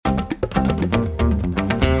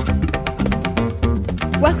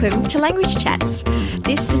Welcome to Language Chats.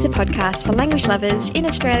 This is a podcast for language lovers in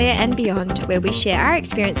Australia and beyond, where we share our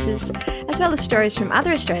experiences as well as stories from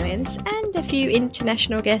other Australians and a few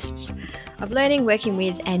international guests of learning, working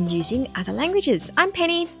with and using other languages. I'm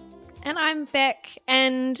Penny. And I'm Beck,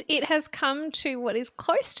 and it has come to what is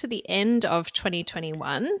close to the end of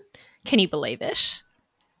 2021. Can you believe it?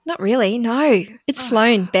 Not really, no. It's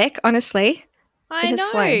flown, Beck, honestly. I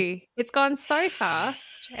know. It's gone so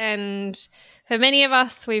fast, and for many of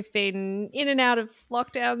us, we've been in and out of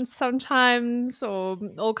lockdowns sometimes, or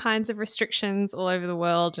all kinds of restrictions all over the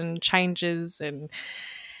world and changes, and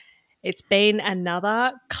it's been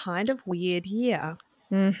another kind of weird year.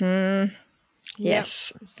 Mm-hmm.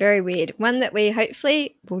 Yes, very weird. One that we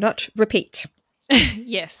hopefully will not repeat.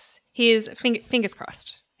 Yes, here's fingers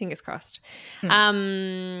crossed. Fingers crossed.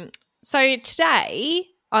 So today,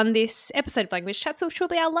 on this episode of Language Chats, which will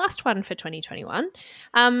be our last one for 2021,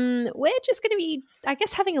 we're just going to be, I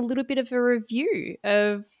guess, having a little bit of a review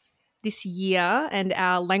of this year and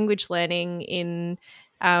our language learning in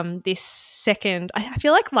this second. I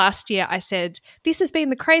feel like last year I said, this has been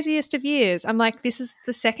the craziest of years. I'm like, this is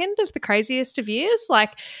the second of the craziest of years.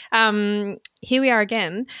 Like, here we are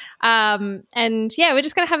again. And yeah, we're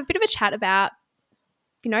just going to have a bit of a chat about,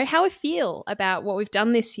 you know, how we feel about what we've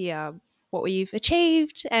done this year, what we've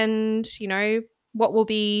achieved, and, you know, what we'll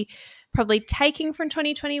be probably taking from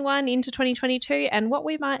 2021 into 2022 and what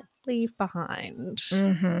we might leave behind.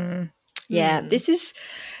 Mm-hmm. Yeah, this is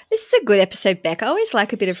a good episode, Beck. I always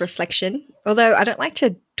like a bit of reflection, although I don't like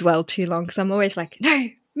to dwell too long because I'm always like, no,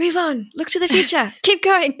 move on, look to the future, keep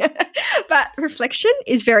going. But reflection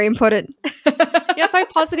is very important. You're so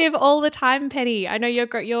positive all the time, Penny. I know you're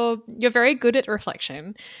very good at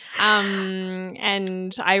reflection,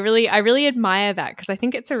 and I really admire that, because I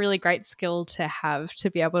think it's a really great skill to have, to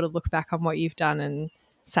be able to look back on what you've done and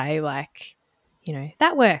say, like, you know,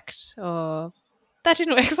 that worked, or that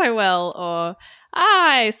didn't work so well, or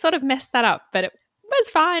I sort of messed that up, but it was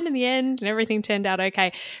fine in the end and everything turned out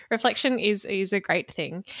okay. Reflection is a great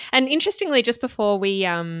thing. And interestingly, just before we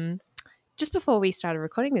started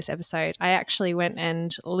recording this episode, I actually went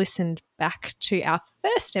and listened back to our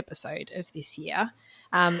first episode of this year,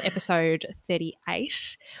 episode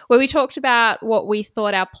 38, where we talked about what we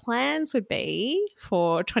thought our plans would be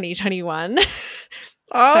for 2021.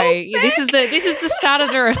 Oh, so this is the start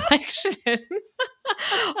of the reflection.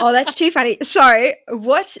 Oh, that's too funny. So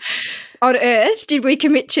what on earth did we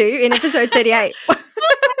commit to in episode 38?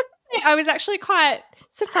 I was actually quite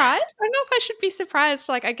surprised. I don't know if I should be surprised.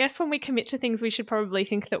 Like, I guess when we commit to things, we should probably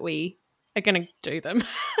think that we are going to do them.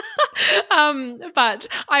 But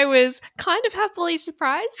I was kind of happily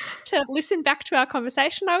surprised to listen back to our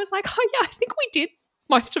conversation. I was like, oh yeah, I think we did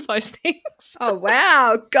most of those things. Oh,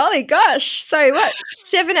 wow. Golly gosh. So what,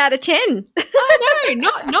 7 out of 10? I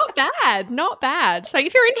know, not bad. So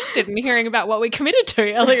if you're interested in hearing about what we committed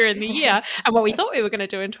to earlier in the year and what we thought we were going to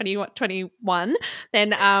do in 2021, then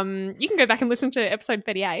you can go back and listen to episode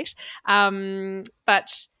 38.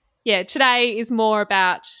 But yeah, today is more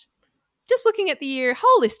about just looking at the year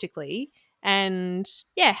holistically and,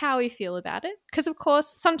 yeah, how we feel about it. Because, of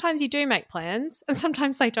course, sometimes you do make plans and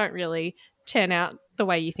sometimes they don't really turn out the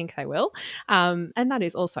way you think they will. And that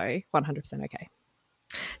is also 100% okay.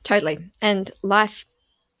 Totally. And life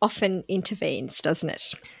often intervenes, doesn't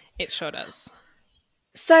it? It sure does.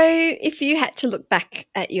 So if you had to look back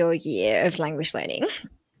at your year of language learning,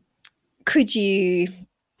 could you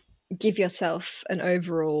give yourself an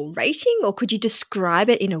overall rating, or could you describe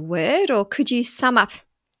it in a word, or could you sum up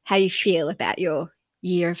how you feel about your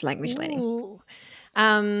year of language learning?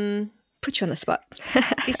 Put you on the spot.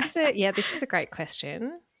 This is a great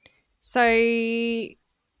question. So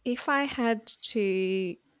if I had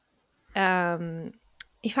to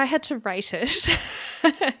rate it,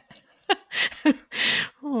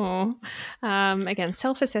 again,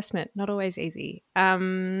 self-assessment, not always easy.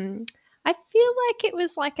 I feel like it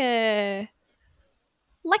was like an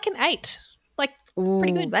 8. Like, ooh,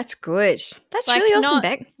 pretty good. That's good. That's like, really awesome,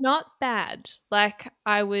 Beck. Not bad. Like,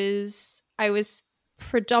 I was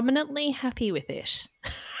predominantly happy with it.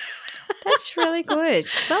 That's really good.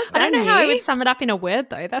 Well done. I don't know how I would sum it up in a word,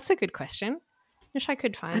 though. That's a good question. Wish I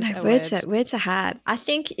could find a word. Words are hard. I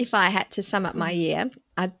think if I had to sum up my year,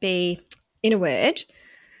 I'd be, in a word,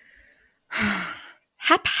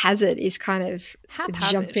 haphazard is kind of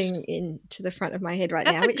jumping into the front of my head right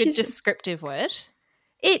now. That's a good descriptive word.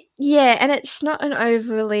 And it's not an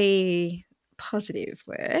overly positive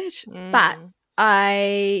word, but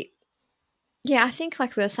I think,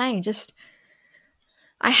 like we were saying, just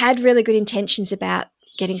I had really good intentions about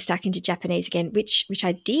getting stuck into Japanese again, which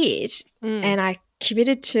I did, and I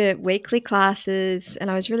committed to weekly classes and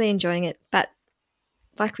I was really enjoying it. But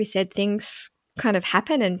like we said, things kind of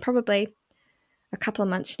happen, and probably a couple of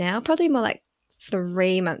months now, probably more like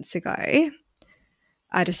 3 months ago,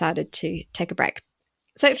 I decided to take a break.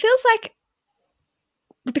 So it feels like,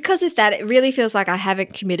 because of that, it really feels like I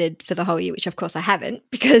haven't committed for the whole year, which of course I haven't,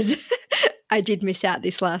 because I did miss out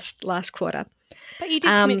this last quarter. But you did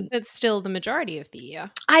commit for still the majority of the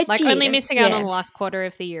year. I like did. Only missing out on the last quarter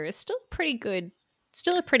of the year is still pretty good.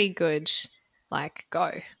 Still a pretty good like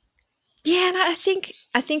go. Yeah, and I think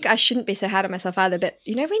I shouldn't be so hard on myself either. But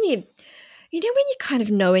when you kind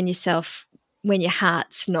of know in yourself when your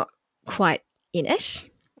heart's not quite in it.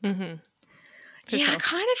 Mm-hmm. Yeah, sure. I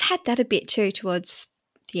kind of had that a bit too towards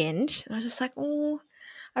the end. I was just like, oh,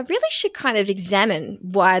 I really should kind of examine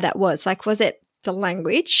why that was. Like, was it the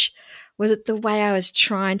language? Was it the way I was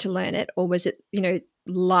trying to learn it? Or was it,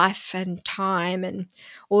 life and time and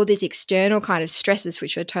all these external kind of stresses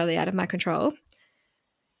which were totally out of my control?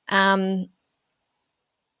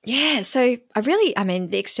 Yeah, so the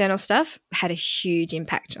external stuff had a huge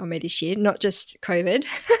impact on me this year, not just COVID,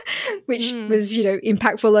 which was,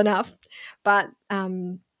 impactful enough, but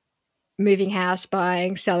moving house,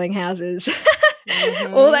 buying, selling houses,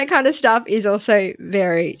 all that kind of stuff is also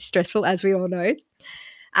very stressful, as we all know.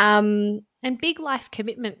 And big life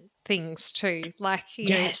commitment things too, like,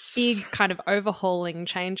 big kind of overhauling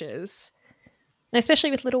changes,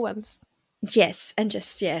 especially with little ones. Yes, and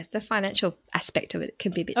just, the financial aspect of it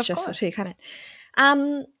can be a bit stressful too, can't it?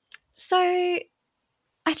 So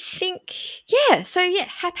I think,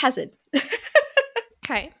 haphazard.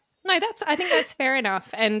 Okay. No, I think that's fair enough,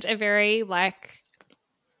 and a really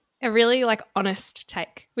honest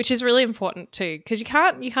take, which is really important too, because you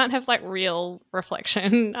can't have like real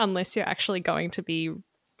reflection unless you're actually going to be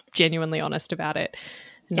genuinely honest about it,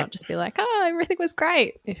 and not just be like, oh, everything was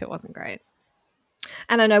great if it wasn't great.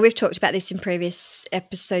 And I know we've talked about this in previous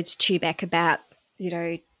episodes too, Beck, about,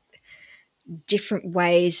 different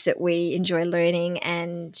ways that we enjoy learning.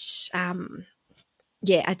 And,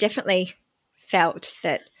 I definitely felt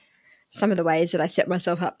that some of the ways that I set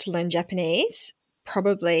myself up to learn Japanese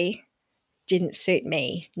probably didn't suit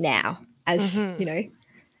me now as,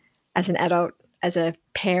 as an adult, as a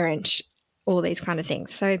parent, all these kind of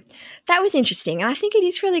things. So that was interesting. And I think it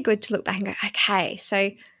is really good to look back and go, okay,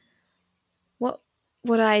 so what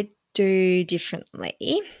would I do differently?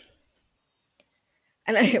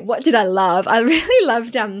 And what did I love? I really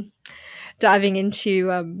loved diving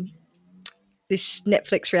into this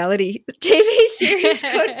Netflix reality TV series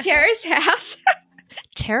called Terrace House.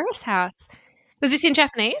 Terrace House. Was this in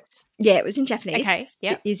Japanese? Yeah, it was in Japanese. Okay,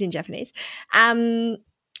 yeah. It is in Japanese. And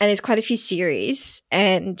there's quite a few series,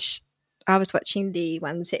 and I was watching the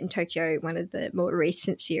one set in Tokyo, one of the more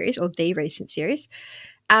recent series, or the recent series.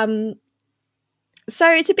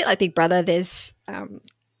 So it's a bit like Big Brother. There's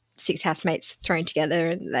 6 housemates thrown together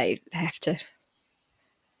and they have to,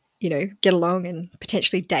 get along and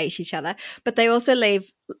potentially date each other. But they also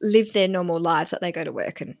live their normal lives, like they go to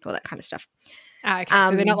work and all that kind of stuff. Okay,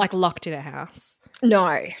 so they're not like locked in a house.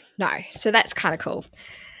 No. So that's kind of cool.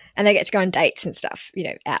 And they get to go on dates and stuff,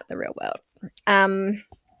 out in the real world.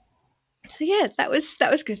 So yeah, that was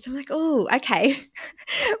good. So I'm like, oh, okay.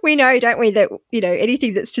 We know, don't we, that,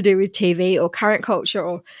 anything that's to do with TV or current culture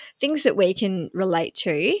or things that we can relate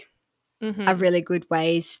to are really good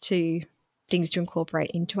ways things to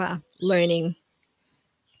incorporate into our learning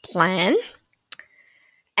plan.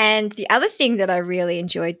 And the other thing that I really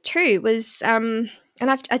enjoyed too was, and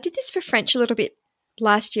I did this for French a little bit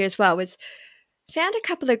last year as well, was found a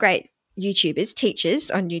couple of great YouTubers,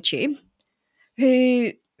 teachers on YouTube,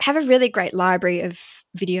 who have a really great library of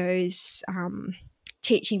videos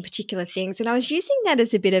teaching particular things. And I was using that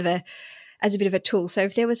as a bit of a tool. So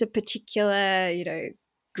if there was a particular,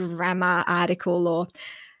 grammar article, or,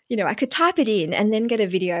 I could type it in and then get a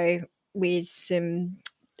video with some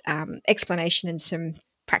explanation and some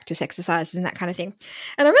practice exercises and that kind of thing.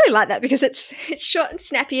 And I really like that because it's short and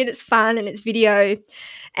snappy and it's fun and it's video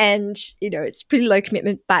and, it's pretty low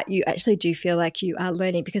commitment, but you actually do feel like you are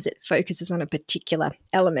learning because it focuses on a particular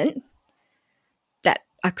element that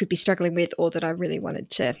I could be struggling with or that I really wanted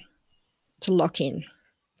to lock in.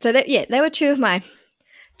 So they were two of my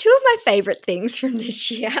favorite things from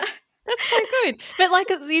this year. That's so good.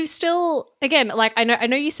 But you still, again, I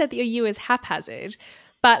know you said that your year was haphazard,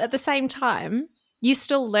 but at the same time, you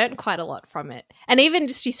still learnt quite a lot from it. And even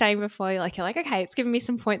just you saying before, you're like, okay, it's given me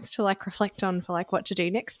some points to reflect on for what to do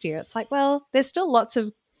next year. It's like, well, there's still lots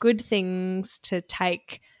of good things to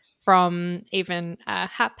take from even a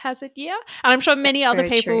haphazard year. And I'm sure many That's other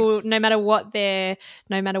very people, no matter what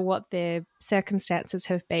their circumstances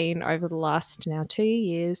have been over the last now 2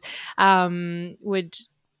 years, would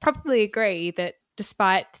probably agree that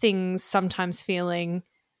despite things sometimes feeling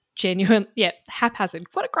genuine, haphazard.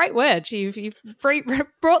 What a great word. You've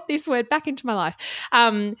brought this word back into my life.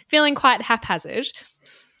 Feeling quite haphazard.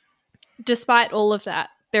 Despite all of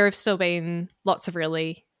that, there have still been lots of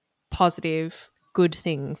really positive, good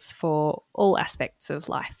things for all aspects of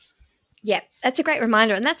life. Yeah, that's a great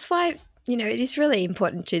reminder. And that's why, it is really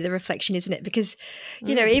important to the reflection, isn't it? Because,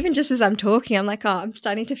 even just as I'm talking, I'm like, I'm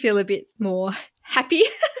starting to feel a bit more happy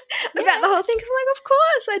about the whole thing. Because I'm like, of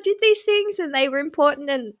course, I did these things and they were important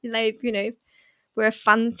and they, were a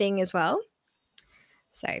fun thing as well.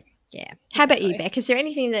 So, yeah. How about you, Beck? Is there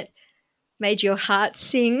anything that made your heart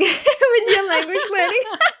sing with your language learning?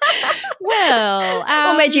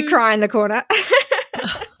 Well, or made you cry in the corner?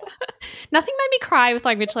 Nothing made me cry with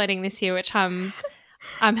language learning this year, which I'm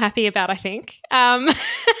happy about, I think. But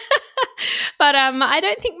I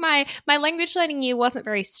don't think my language learning year wasn't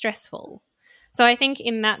very stressful. So I think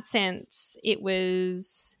in that sense, it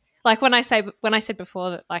was like when I said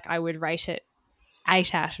before that like I would rate it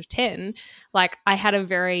 8 out of 10, like I had a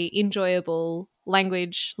very enjoyable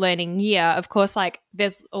language learning year. Of course, like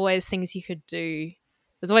there's always things you could do.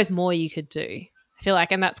 There's always more you could do. I feel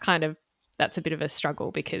like, and that's a bit of a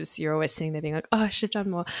struggle because you're always sitting there being like, oh, I should have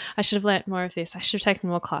done more. I should have learnt more of this. I should have taken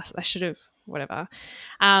more classes. I should have whatever.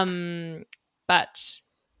 But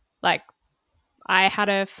like I had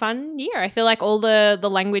a fun year. I feel like all the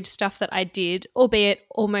language stuff that I did, albeit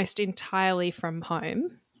almost entirely from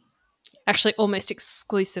home, actually almost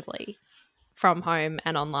exclusively from home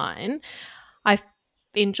and online, I've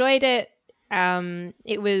enjoyed it.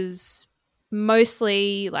 It was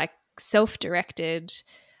mostly like self-directed.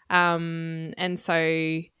 And so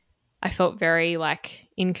I felt very like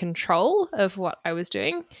in control of what I was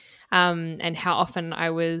doing, and how often I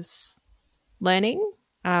was learning,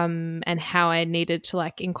 and how I needed to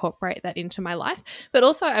like incorporate that into my life. But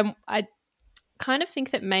also I kind of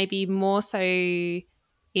think that maybe more so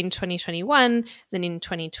in 2021 than in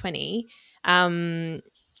 2020.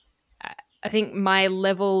 I think my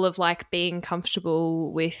level of like being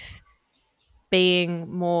comfortable with being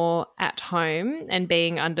more at home and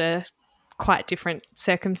being under quite different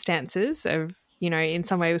circumstances of, in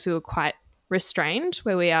some ways we were quite restrained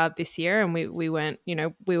where we are this year, and we weren't,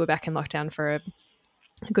 we were back in lockdown for a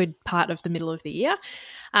good part of the middle of the year.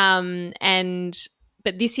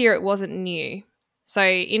 But this year it wasn't new. So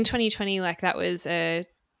in 2020, like that was a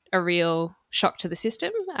real shock to the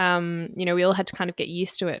system. We all had to kind of get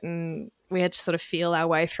used to it, and we had to sort of feel our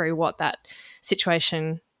way through what that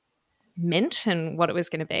situation meant and what it was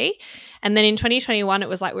going to be. And then in 2021, it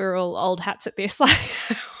was like we were all old hats at this.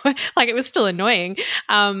 Like it was still annoying.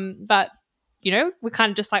 But we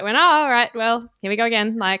kind of just like went, oh, all right, well, here we go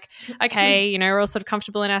again. Like, okay, we're all sort of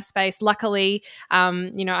comfortable in our space. Luckily,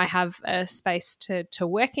 I have a space to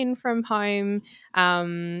work in from home.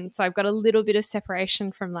 So I've got a little bit of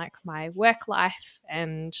separation from like my work life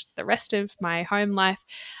and the rest of my home life.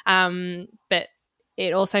 But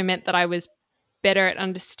it also meant that I was better at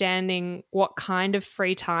understanding what kind of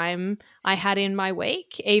free time I had in my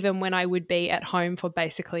week, even when I would be at home for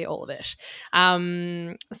basically all of it.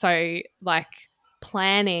 So like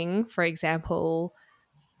planning, for example,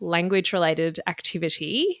 language-related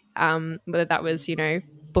activity, whether that was,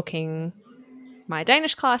 booking my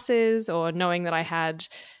Danish classes or knowing that I had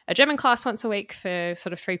a German class once a week for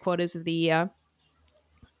sort of 3/4 of the year,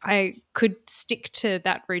 I could stick to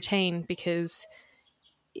that routine because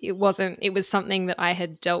it was something that I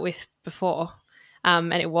had dealt with before,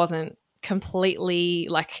 and it wasn't completely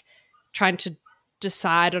like trying to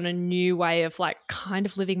decide on a new way of like kind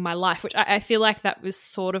of living my life, which I feel like that was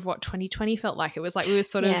sort of what 2020 felt like. It was like we were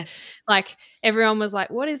sort of like everyone was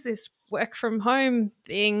like, what is this work from home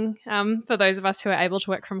thing, for those of us who are able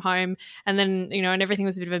to work from home? And then, and everything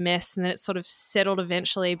was a bit of a mess, and then it sort of settled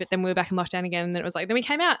eventually, but then we were back in lockdown again, and then it was like, then we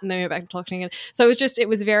came out and then we were back in lockdown again. So it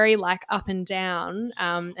was very like up and down,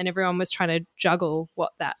 and everyone was trying to juggle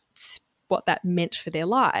what that meant for their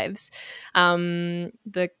lives.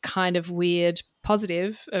 The kind of weird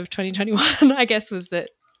positive of 2021, I guess, was that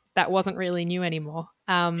wasn't really new anymore.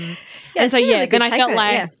 And so, then I felt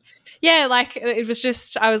like, like it was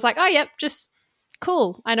just, I was like, oh, yep, just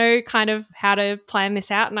cool. I know kind of how to plan this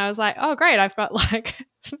out. And I was like, oh, great. I've got like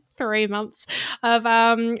 3 months of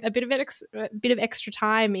a bit of extra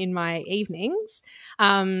time in my evenings,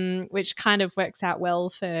 which kind of works out well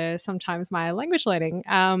for sometimes my language learning.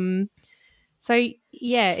 So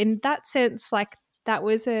yeah, in that sense, like that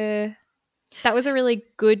was a That was a really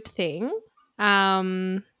good thing.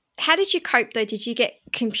 How did you cope though? Did you get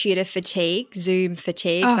computer fatigue, Zoom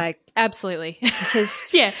fatigue? Oh, absolutely. Because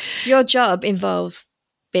yeah. your job involves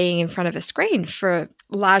being in front of a screen for a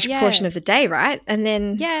large portion of the day, right? And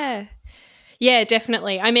then yeah,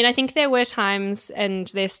 definitely. I mean, I think there were times, and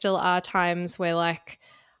there still are times, where like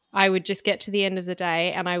I would just get to the end of the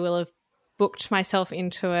day and I will have booked myself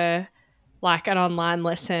into an online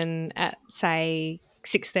lesson at, say,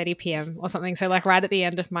 6:30 p.m. or something. So like right at the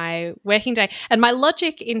end of my working day. And my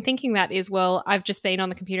logic in thinking that is, well, I've just been on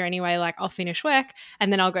the computer anyway, like I'll finish work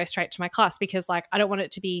and then I'll go straight to my class, because like I don't want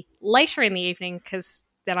it to be later in the evening, because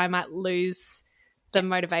then I might lose the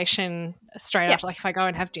motivation straight after. Like if I go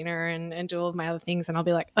and have dinner and do all of my other things, and I'll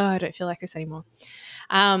be like, oh, I don't feel like this anymore.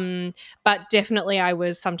 But definitely I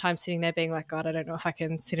was sometimes sitting there being like, God, I don't know if I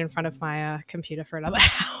can sit in front of my computer for another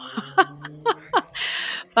hour.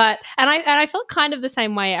 But I felt kind of the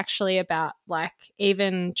same way actually about like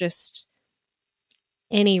even just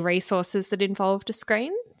any resources that involved a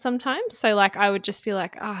screen sometimes. So like I would just be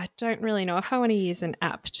like, oh, I don't really know if I want to use an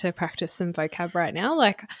app to practice some vocab right now.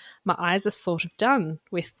 Like my eyes are sort of done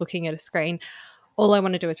with looking at a screen. All I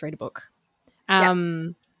want to do is read a book.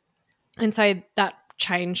 And so that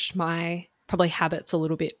changed my probably habits a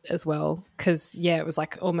little bit as well, because it was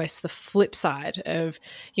like almost the flip side of,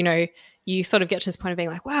 you sort of get to this point of being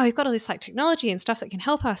like, wow, we've got all this like technology and stuff that can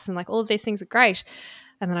help us, and like all of these things are great.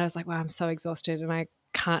 And then I was like, wow, I'm so exhausted and I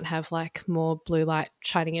can't have like more blue light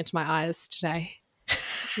shining into my eyes today.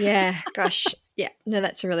 Yeah, gosh. Yeah, no,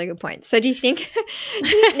 that's a really good point. So do you think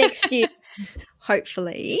next year,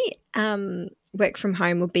 hopefully, work from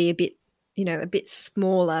home will be a bit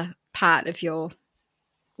smaller part of your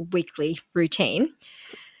weekly routine?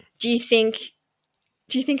 Do you think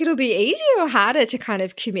it'll be easier or harder to kind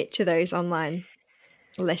of commit to those online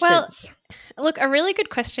lessons? Well, look, a really good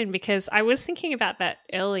question, because I was thinking about that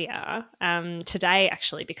earlier today,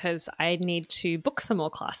 actually, because I need to book some more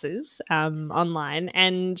classes online,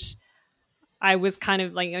 and I was kind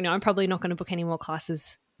of like, I'm probably not going to book any more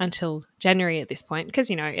classes until January at this point, because,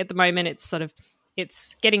 at the moment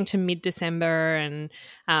it's getting to mid-December, and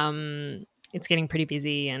it's getting pretty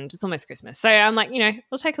busy, and it's almost Christmas. So I'm like,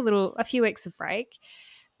 we'll take a few weeks of break.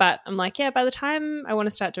 But I'm like, by the time I want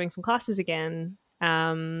to start doing some classes again,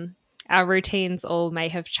 our routines all may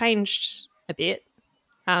have changed a bit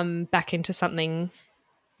back into something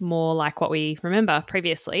more like what we remember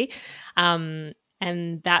previously. And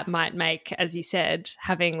that might make, as you said,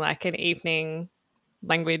 having like an evening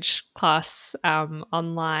language class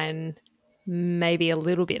online maybe a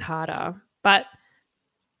little bit harder. But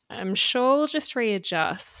I'm sure we'll just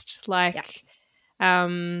readjust.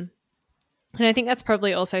 And I think that's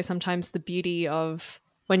probably also sometimes the beauty of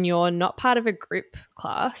when you're not part of a group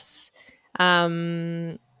class.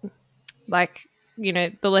 The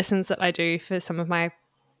lessons that I do for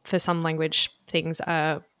some language things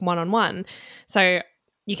are one-on-one. So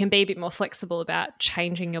you can be a bit more flexible about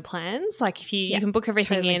changing your plans. Like if you can book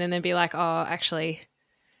everything in and then be like, oh, actually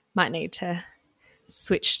might need to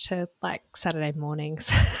switch to like Saturday mornings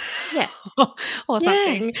or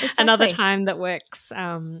something. Exactly. Another time that works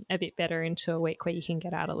a bit better into a week where you can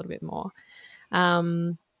get out a little bit more.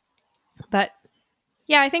 But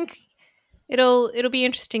I think it'll be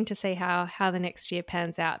interesting to see how the next year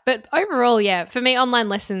pans out. But overall, for me, online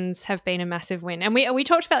lessons have been a massive win. And we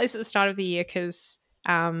talked about this at the start of the year because,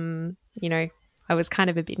 I was kind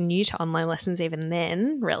of a bit new to online lessons even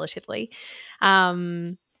then, relatively.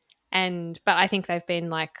 But I think they've been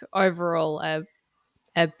like overall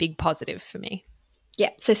a big positive for me.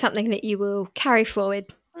 Yeah, so something that you will carry forward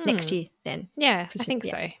next year then. Yeah, I think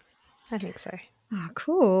so. I think so. Oh,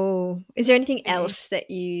 cool. Is there anything else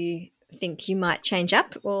that you think you might change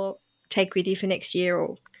up or take with you for next year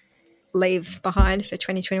or leave behind for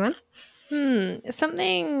 2021?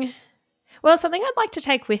 Something I'd like to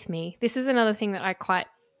take with me. This is another thing that I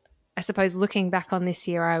suppose looking back on this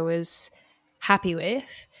year, I was happy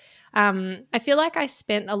with. I feel like I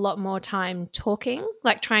spent a lot more time talking,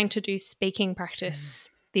 like trying to do speaking practice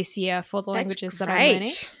this year for the languages that I'm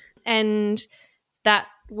learning. And that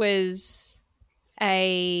was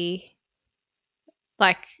a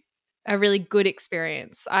really good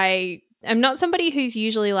experience. I am not somebody who's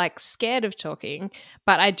usually like scared of talking,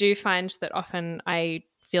 but I do find that often I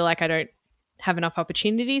feel like I don't have enough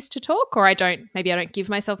opportunities to talk, or I don't give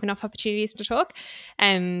myself enough opportunities to talk.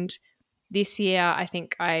 And this year, I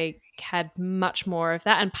think I had much more of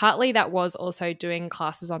that. And partly that was also doing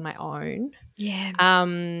classes on my own. Yeah.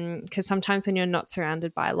 Because sometimes when you're not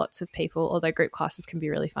surrounded by lots of people, although group classes can be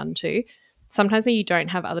really fun too, sometimes when you don't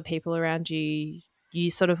have other people around you, you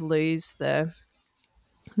sort of lose that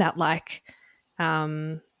like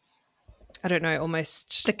I don't know,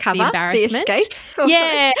 almost The cover, the embarrassment. the escape.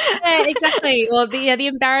 Yeah, yeah, exactly. Or the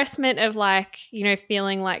embarrassment of like,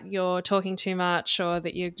 feeling like you're talking too much or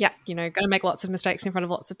that you're, going to make lots of mistakes in front of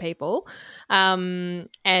lots of people. And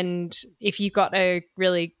if you've got a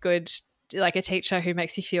really good, like a teacher who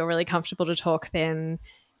makes you feel really comfortable to talk, then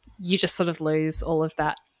you just sort of lose all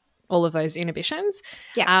of those inhibitions.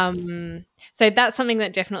 Yeah. So that's something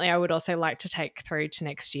that definitely I would also like to take through to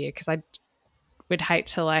next year, because I would hate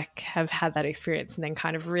to like have had that experience and then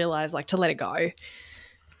kind of realize like to let it go.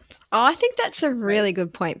 Oh, I think that's a really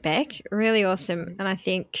good point, Beck. Really awesome. And I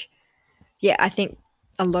think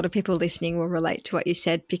a lot of people listening will relate to what you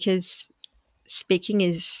said, because speaking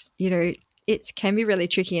is, it can be really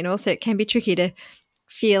tricky, and also it can be tricky to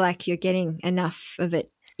feel like you're getting enough of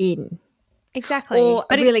it in. Exactly. Or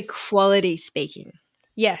but really quality speaking.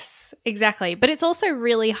 Yes, exactly. But it's also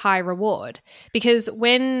really high reward, because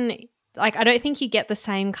when, like, I don't think you get the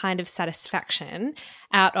same kind of satisfaction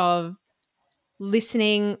out of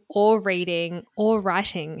listening or reading or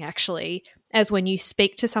writing, actually, as when you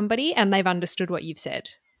speak to somebody and they've understood what you've said.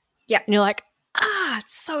 Yeah. And you're like,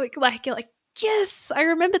 it's so, like, you're like, yes, I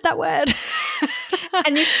remembered that word.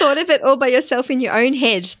 And you've thought of it all by yourself in your own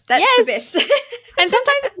head. That's the best. And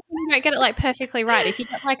sometimes you don't get it like perfectly right. If you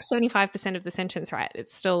get like 75% of the sentence right,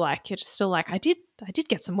 it's still like, you're just still like, I did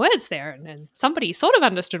get some words there, and somebody sort of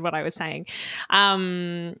understood what I was saying.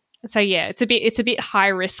 So yeah, it's a bit high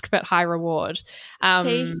risk but high reward.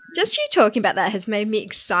 See, just you talking about that has made me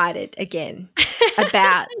excited again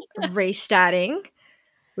about restarting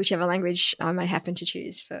whichever language I may happen to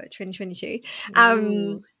choose for 2022.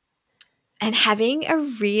 And having a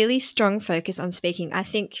really strong focus on speaking. I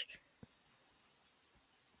think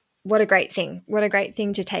what a great thing. What a great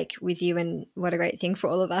thing to take with you, and what a great thing for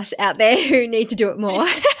all of us out there who need to do it more.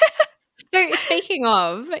 So speaking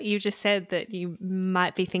of, you just said that you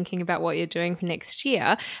might be thinking about what you're doing for next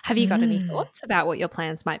year. Have you got any thoughts about what your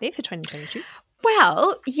plans might be for 2022?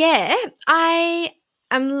 Well, yeah, I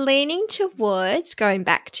am leaning towards going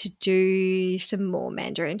back to do some more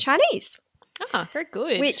Mandarin Chinese. Ah, very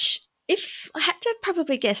good. Which, if I had to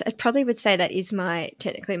probably guess, I probably would say that is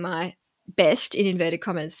technically my best, in inverted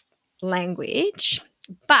commas, language.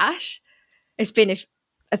 But it's been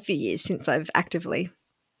a few years since I've actively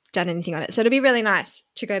done anything on it. So it'll be really nice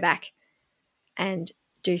to go back and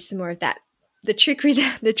do some more of that. The trick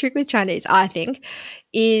with Chinese, I think,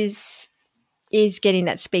 is getting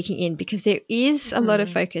that speaking in, because there is a lot of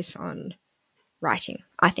focus on writing,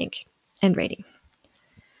 I think, and reading.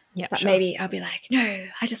 Yeah, but maybe I'll be like, no,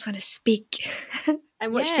 I just want to speak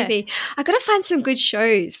and watch TV. I got to find some good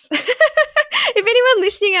shows. If anyone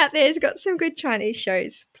listening out there has got some good Chinese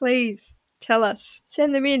shows, please tell us.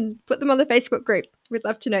 Send them in. Put them on the Facebook group. We'd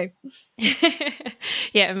love to know.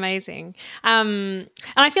 Yeah, amazing. And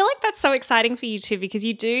I feel like that's so exciting for you too, because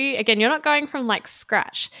you do, again, you're not going from like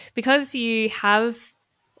scratch, because you have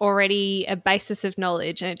already a basis of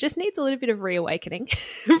knowledge, and it just needs a little bit of reawakening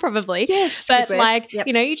probably. Yes. But like,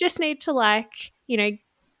 you just need to like,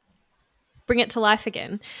 bring it to life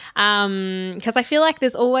again. Because I feel like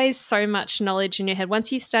there's always so much knowledge in your head.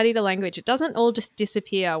 Once you've studied a language, it doesn't all just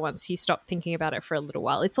disappear once you stop thinking about it for a little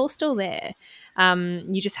while. It's all still there.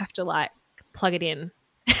 You just have to like plug it in.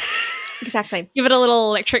 Exactly. Give it a little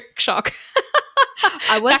electric shock.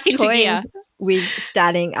 I was toying with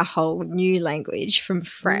starting a whole new language from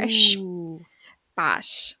fresh. Ooh.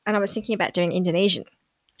 And I was thinking about doing Indonesian.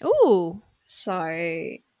 Ooh.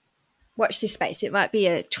 So watch this space. It might be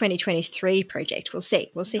a 2023 project. We'll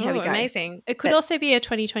see. We'll see how we go. Amazing. It could also be a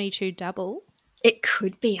 2022 double. It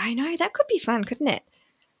could be. I know. That could be fun, couldn't it?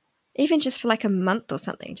 Even just for like a month or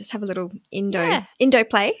something. Just have a little Indo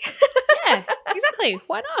play. Yeah, exactly.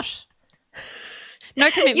 Why not? No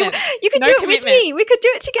commitment. You could do it with me. We could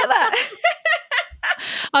do it together.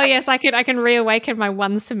 Oh yes, I can reawaken my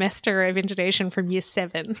one semester of Indonesian from year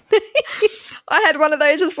 7. I had one of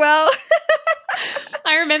those as well.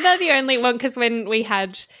 I remember the only one, because when we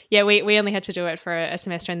had, we only had to do it for a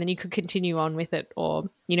semester, and then you could continue on with it, or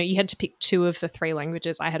you had to pick 2 of the 3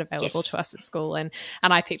 languages I had available to us at school, and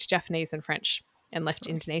I picked Japanese and French and left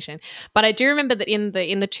Indonesian. But I do remember that in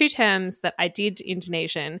the 2 terms that I did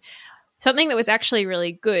Indonesian, something that was actually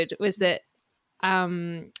really good was that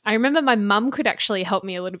I remember my mum could actually help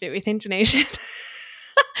me a little bit with Indonesian.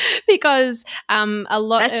 Because a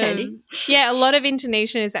lot of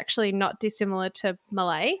Indonesian is actually not dissimilar to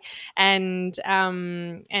Malay, and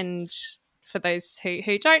for those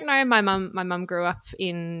who don't know, my mum grew up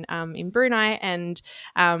in Brunei, and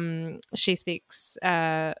she speaks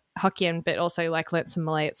Hokkien, but also like learnt some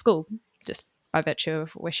Malay at school just by virtue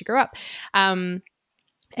of where she grew up.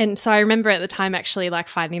 And so I remember at the time actually like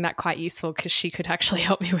finding that quite useful because she could actually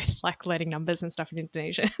help me with like learning numbers and stuff in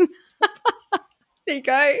Indonesian. There you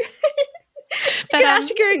go. But, You can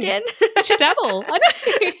ask her again. I should dabble. I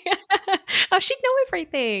know. Oh, she'd know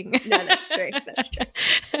everything. No, that's true. That's true.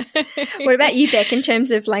 What about you, Beck, in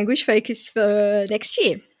terms of language focus for next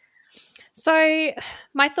year? So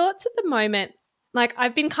my thoughts at the moment, like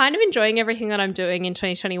I've been kind of enjoying everything that I'm doing in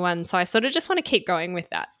 2021. So I sort of just want to keep going with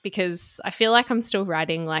that because I feel like I'm still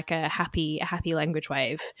riding like a happy language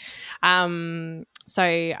wave. So I'm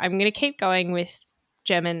going to keep going with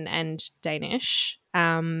German and Danish.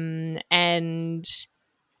 And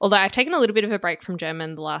although I've taken a little bit of a break from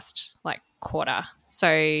German the last like quarter, so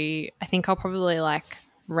I think I'll probably like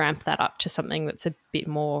ramp that up to something that's a bit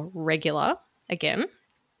more regular again.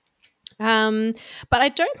 But I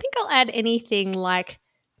don't think I'll add anything like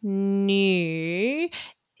new,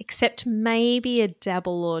 except maybe a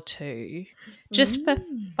dabble or two, just for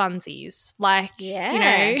funsies. Like, Yeah.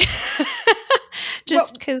 you know,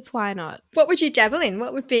 just because why not? What would you dabble in?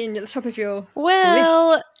 What would be in the top of your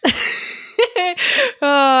Well, list?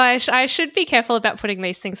 I should be careful about putting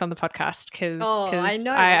these things on the podcast because I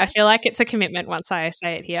know. I feel like it's a commitment once I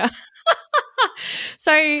say it here.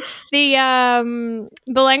 So the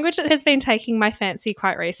language that has been taking my fancy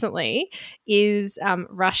quite recently is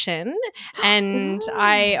Russian, and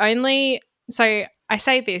I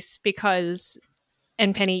say this because.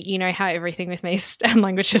 And Penny, you know how everything with me and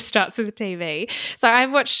language just starts with TV. So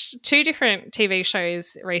I've watched 2 different TV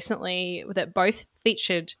shows recently that both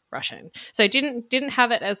featured Russian. So didn't have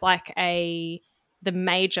it as like the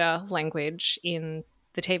major language in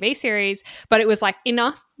the TV series, but it was like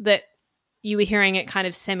enough that you were hearing it kind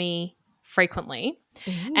of semi-frequently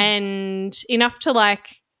and enough to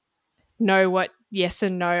like know what yes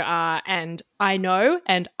and no are and I know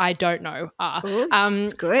and I don't know are.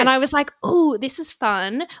 That's good. And I was like, oh, this is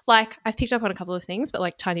fun. Like I've picked up on a couple of things, but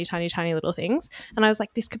like tiny, tiny, tiny little things. And I was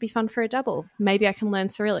like, this could be fun for a double. Maybe I can learn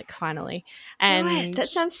Cyrillic finally. And do it. That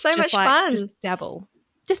sounds so much like, fun. Just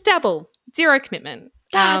dabble. Zero commitment.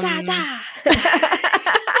 Da, da, da.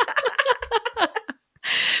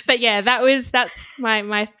 But yeah, that's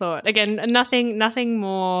my thought. Again, nothing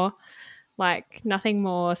more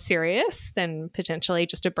serious than potentially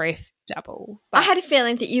just a brief dabble. But I had a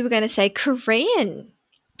feeling that you were going to say Korean.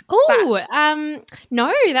 Oh,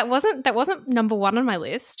 no, that wasn't number 1 on my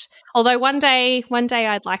list. Although one day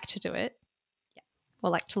I'd like to do it. Yeah. Or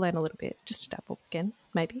like to learn a little bit, just to dabble again,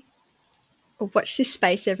 maybe. Well, watch this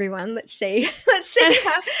space, everyone. Let's see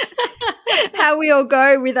how we all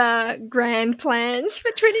go with our grand plans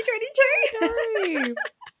for 2022.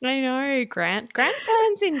 I know, grand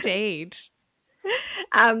plans indeed.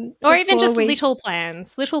 Or even just little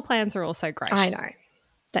plans. Little plans are also great. I know.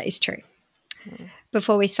 That is true.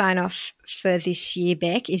 Before we sign off for this year,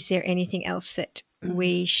 Beck, is there anything else that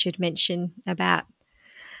we should mention about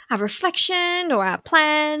our reflection or our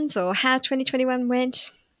plans or how 2021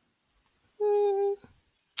 went?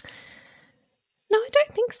 No, I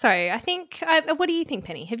don't think so. I think. What do you think,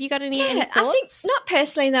 Penny? Have you got any thoughts? I think not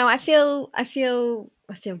personally. No, I feel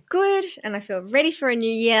good, and I feel ready for a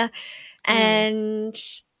new year. And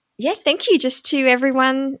yeah, thank you just to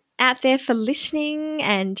everyone out there for listening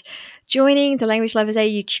and joining the Language Lovers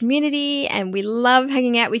AU community. And we love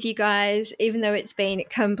hanging out with you guys, even though it's been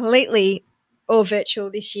completely all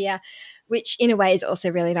virtual this year, which in a way is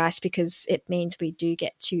also really nice because it means we do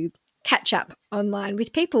get to catch up online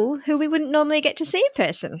with people who we wouldn't normally get to see in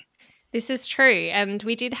person. This is true. And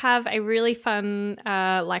we did have a really fun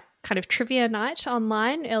kind of trivia night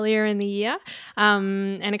online earlier in the year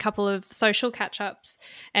and a couple of social catch-ups.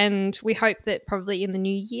 And we hope that probably in the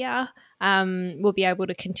new year we'll be able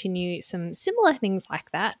to continue some similar things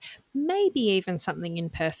like that, maybe even something in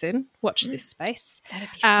person. Watch this space. That'd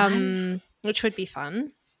be fun. Which would be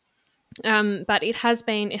fun. But it has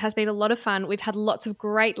been a lot of fun. We've had lots of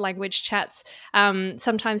great language chats,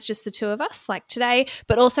 sometimes just the 2 of us like today,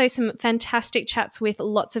 but also some fantastic chats with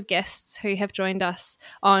lots of guests who have joined us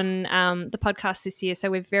on the podcast this year.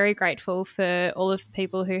 So we're very grateful for all of the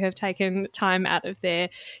people who have taken time out of their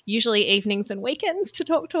usually evenings and weekends to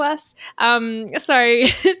talk to us. So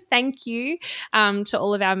thank you to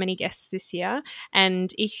all of our many guests this year.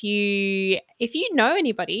 And if you know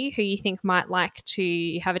anybody who you think might like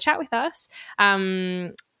to have a chat with us,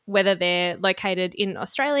 whether they're located in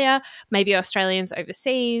Australia, maybe Australians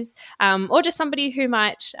overseas, or just somebody who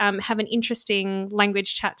might have an interesting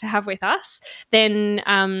language chat to have with us, then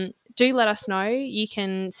do let us know. You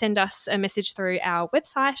can send us a message through our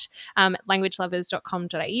website at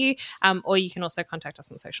languagelovers.com.au, or you can also contact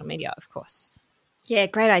us on social media, of course. Yeah,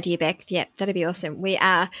 great idea, Beck. Yeah, that'd be awesome. We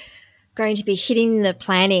are going to be hitting the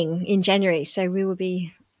planning in January, so we will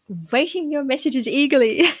be waiting your messages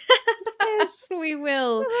eagerly. Yes, we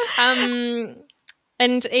will.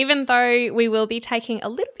 And even though we will be taking a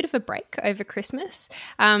little bit of a break over Christmas,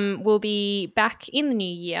 we'll be back in the new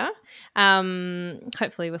year,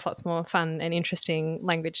 hopefully with lots more fun and interesting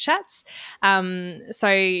language chats.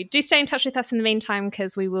 So do stay in touch with us in the meantime,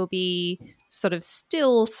 because we will be sort of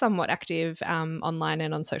still somewhat active online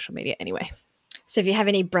and on social media anyway. So if you have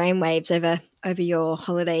any brainwaves over your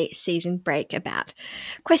holiday season break about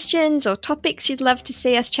questions or topics you'd love to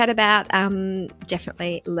see us chat about,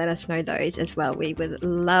 definitely let us know those as well. We would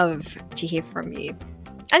love to hear from you.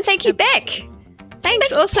 And thank you, Beck.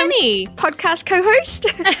 Thanks, awesome Penny. Podcast co-host.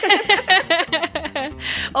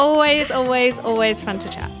 Always, always, always fun to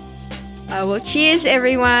chat. Well, cheers,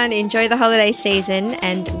 everyone. Enjoy the holiday season,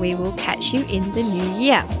 and we will catch you in the new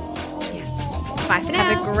year. Bye for now.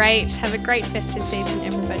 Have a great festive season,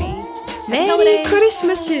 everybody. Merry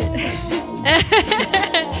Christmas.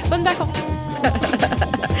 Bon vacances.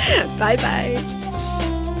 Bye-bye.